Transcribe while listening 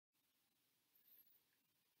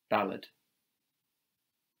Ballad.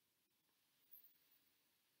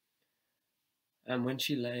 And when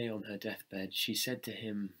she lay on her deathbed, she said to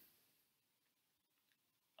him,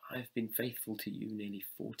 "I've been faithful to you nearly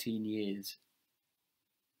 14 years,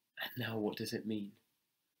 and now what does it mean?"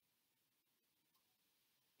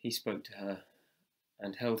 He spoke to her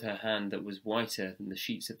and held her hand that was whiter than the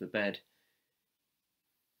sheets of the bed.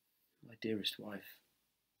 "My dearest wife,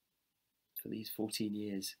 for these 14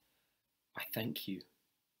 years, I thank you,"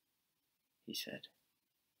 he said.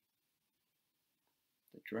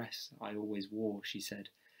 "The dress I always wore," she said,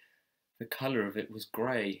 "the colour of it was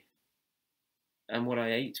grey, and what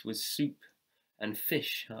I ate was soup and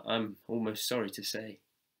fish, I'm almost sorry to say."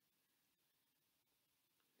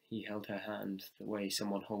 He held her hand the way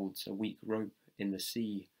someone holds a weak rope in the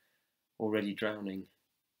sea, already drowning,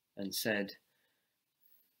 and said,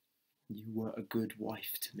 "You were a good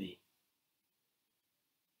wife to me."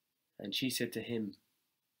 And she said to him,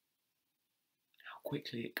 "How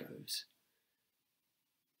quickly it goes.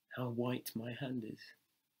 How white my hand is.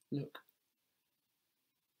 Look."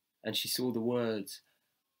 And she saw the words,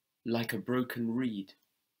 like a broken reed,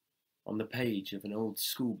 on the page of an old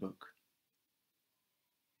school book.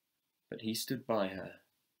 But he stood by her,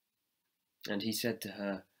 and he said to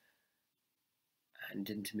her, and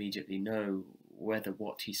didn't immediately know whether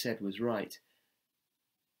what he said was right.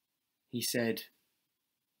 He said,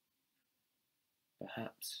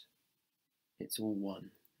 "Perhaps it's all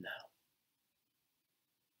one now."